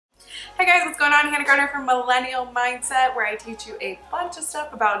Hey guys, what's going on? Hannah Gardner from Millennial Mindset, where I teach you a bunch of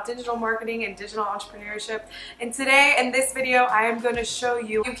stuff about digital marketing and digital entrepreneurship. And today in this video, I am going to show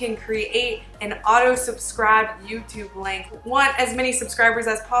you can create an auto-subscribe YouTube link. Want as many subscribers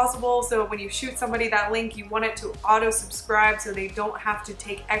as possible, so when you shoot somebody that link, you want it to auto-subscribe so they don't have to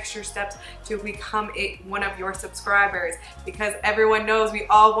take extra steps to become one of your subscribers. Because everyone knows we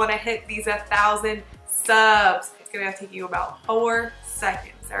all want to hit these 1,000 subs. It's going to take you about 4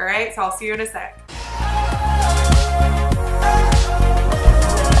 seconds. All right, so I'll see you in a sec.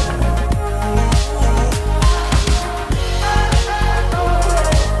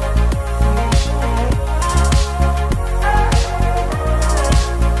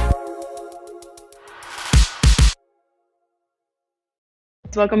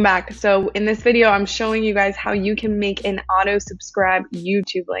 Welcome back. So in this video, I'm showing you guys how you can make an auto subscribe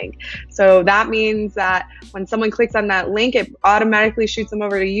YouTube link. So that means that when someone clicks on that link, it automatically shoots them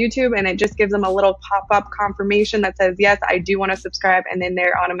over to YouTube, and it just gives them a little pop-up confirmation that says, yes, I do want to subscribe, and then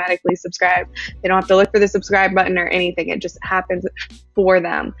they're automatically subscribed. They don't have to look for the subscribe button or anything. It just happens for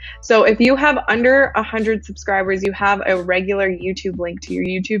them. So if you have under 100 subscribers, you have a regular YouTube link to your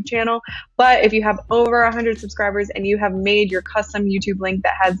YouTube channel. But if you have over 100 subscribers and you have made your custom YouTube link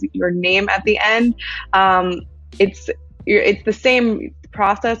that has your name at the end, it's the same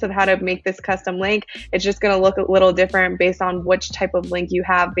process of how to make this custom link. It's just going to look a little different based on which type of link you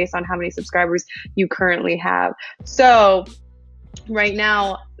have, based on how many subscribers you currently have. So right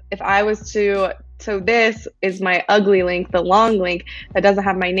now, if I was to, so this is my ugly link, the long link that doesn't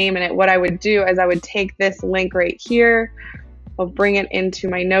have my name in it. What I would do is I would take this link right here, I'll bring it into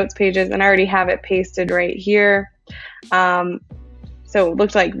my notes pages, and I already have it pasted right here. So it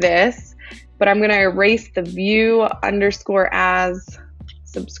looks like this, but I'm going to erase the view underscore as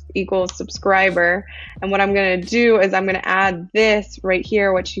equals subscriber. And what I'm going to do is I'm going to add this right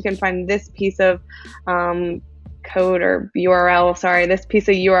here, which you can find this piece of code or URL, sorry, this piece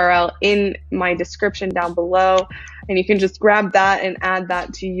of URL in my description down below. And you can just grab that and add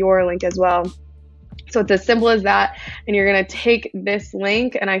that to your link as well. So it's as simple as that. And you're going to take this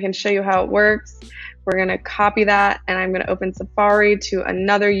link, and I can show you how it works. We're going to copy that, and I'm going to open Safari to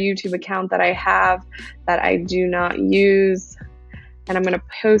another YouTube account that I have that I do not use. And I'm going to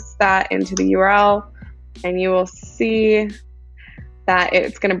post that into the URL, and you will see that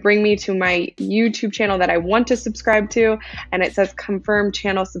it's going to bring me to my YouTube channel that I want to subscribe to, and it says confirm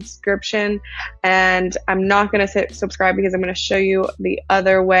channel subscription. And I'm not going to subscribe because I'm going to show you the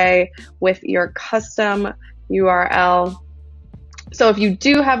other way with your custom URL. So if you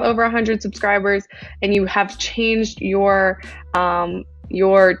do have over 100 subscribers and you have changed your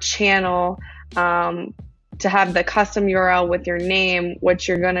channel to have the custom URL with your name, what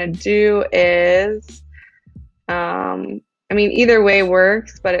you're gonna do is, I mean, either way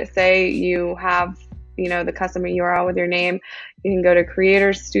works, but say you have, the custom URL with your name, you can go to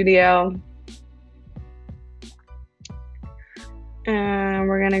Creator Studio, and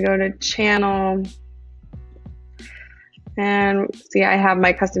we're gonna go to Channel. And see, I have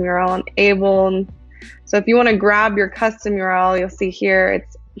my custom URL enabled. So if you want to grab your custom URL, you'll see here,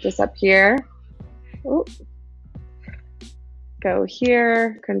 it's just up here. Ooh. Go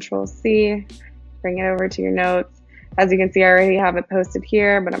here, Control C, bring it over to your notes. As you can see, I already have it posted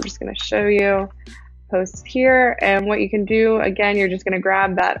here, but I'm just going to show you. Post here, and what you can do, again, you're just going to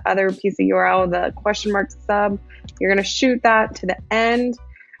grab that other piece of URL, the question mark sub. You're going to shoot that to the end.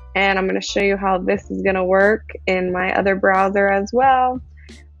 And I'm going to show you how this is going to work in my other browser as well.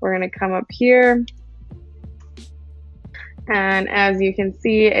 We're going to come up here. And as you can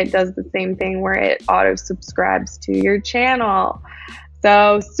see, it does the same thing where it auto subscribes to your channel.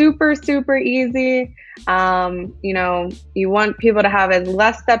 So super, super easy. You want people to have as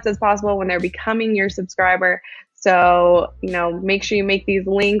less steps as possible when they're becoming your subscriber. So, make sure you make these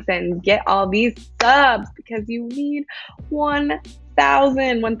links and get all these subs, because you need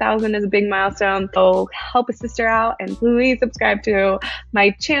 1,000. 1,000 is a big milestone. So help a sister out, and please subscribe to my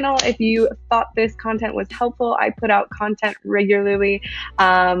channel if you thought this content was helpful. I put out content regularly.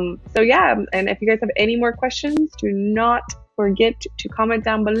 So yeah, and if you guys have any more questions, do not forget to comment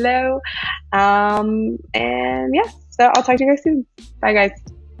down below. And yes, so I'll talk to you guys soon. Bye guys.